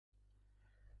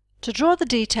To draw the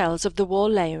details of the wall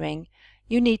layering,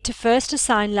 you need to first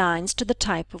assign lines to the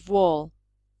type of wall.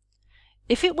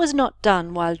 If it was not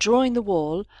done while drawing the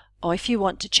wall, or if you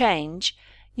want to change,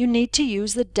 you need to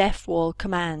use the DEFWALL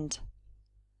command.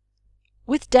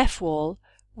 With DEFWALL,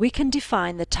 we can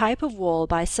define the type of wall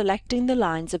by selecting the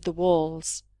lines of the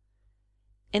walls.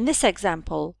 In this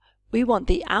example, we want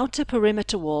the outer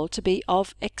perimeter wall to be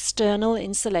of external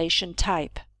insulation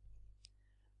type.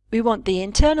 We want the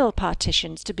internal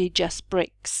partitions to be just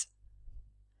bricks.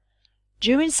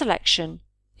 During selection,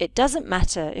 it doesn't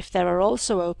matter if there are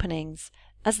also openings,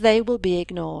 as they will be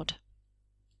ignored.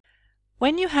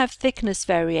 When you have thickness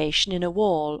variation in a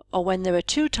wall, or when there are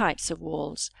two types of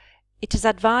walls, it is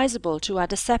advisable to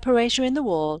add a separator in the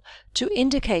wall to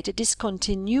indicate a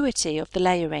discontinuity of the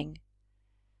layering.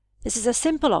 This is a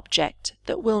simple object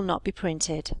that will not be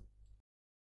printed.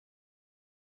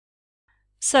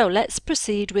 So let's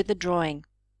proceed with the drawing.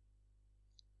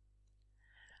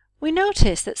 We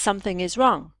notice that something is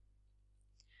wrong.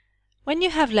 When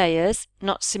you have layers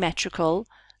not symmetrical,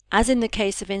 as in the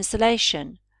case of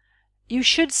insulation, you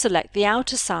should select the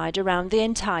outer side around the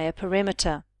entire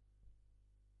perimeter.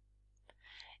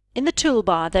 In the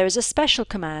toolbar there is a special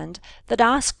command that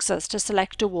asks us to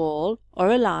select a wall or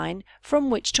a line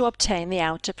from which to obtain the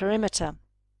outer perimeter.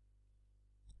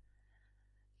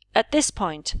 At this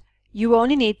point, you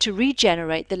only need to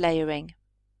regenerate the layering.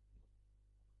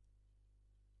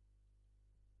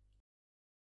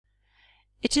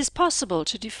 It is possible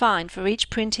to define for each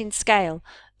printing scale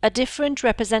a different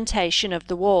representation of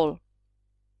the wall.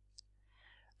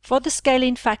 For the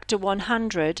scaling factor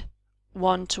 100,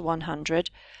 1 to 100,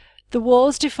 the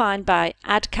walls defined by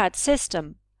AddCAD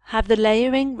system have the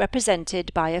layering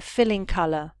represented by a filling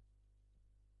colour.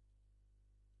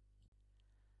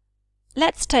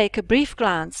 Let's take a brief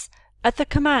glance at the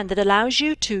command that allows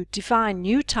you to define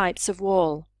new types of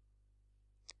wall.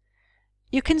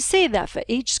 You can see that for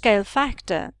each scale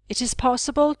factor it is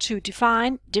possible to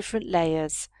define different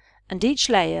layers, and each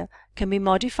layer can be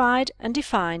modified and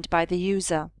defined by the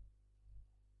user.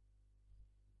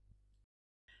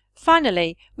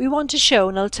 Finally, we want to show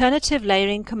an alternative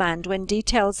layering command when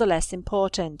details are less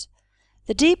important.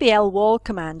 The DEFWALL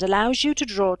command allows you to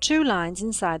draw two lines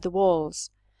inside the walls.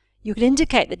 You can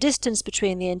indicate the distance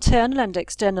between the internal and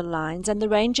external lines and the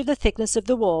range of the thickness of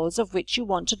the walls of which you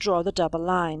want to draw the double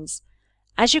lines.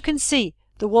 As you can see,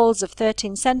 the walls of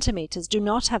 13 cm do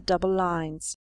not have double lines.